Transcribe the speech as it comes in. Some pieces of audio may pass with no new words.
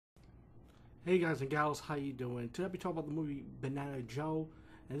Hey guys and gals, how you doing? Today we talk about the movie Banana Joe,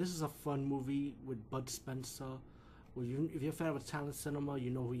 and this is a fun movie with Bud Spencer. Well, if you're a fan of Italian cinema,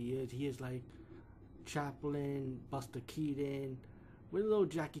 you know who he is. He is like Chaplin, Buster Keaton, with a little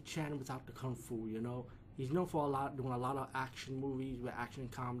Jackie Chan without the kung fu. He's known for doing a lot of action movies with action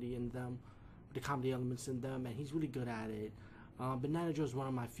and comedy in them, with the comedy elements in them, and he's really good at it. Banana Joe is one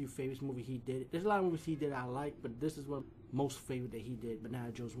of my few favorites movies he did. There's a lot of movies he did I like, but this is one of the most favorite that he did.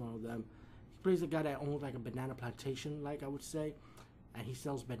 Banana Joe is one of them. He plays a guy that owns like a banana plantation, like I would say, and he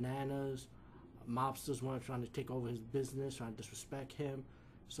sells bananas. Mobsters want trying to take over his business, trying to disrespect him.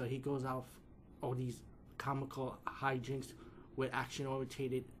 So he goes out all these comical hijinks with action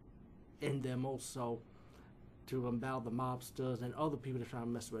orientated in them also to battle the mobsters and other people that try to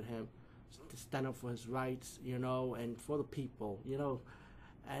mess with him, to stand up for his rights, and for the people.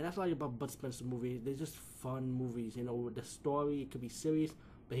 And that's what I like about Bud Spencer movies. They're just fun movies, with the story. It could be serious,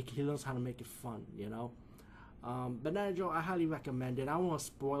 but he learns how to make it fun. Banana Joe, I highly recommend it. I don't want to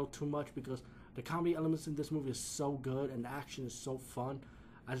spoil too much because the comedy elements in this movie is so good and the action is so fun.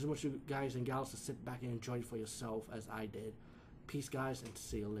 I just want you guys and gals to sit back and enjoy it for yourself as I did. Peace, guys, and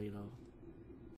see you later.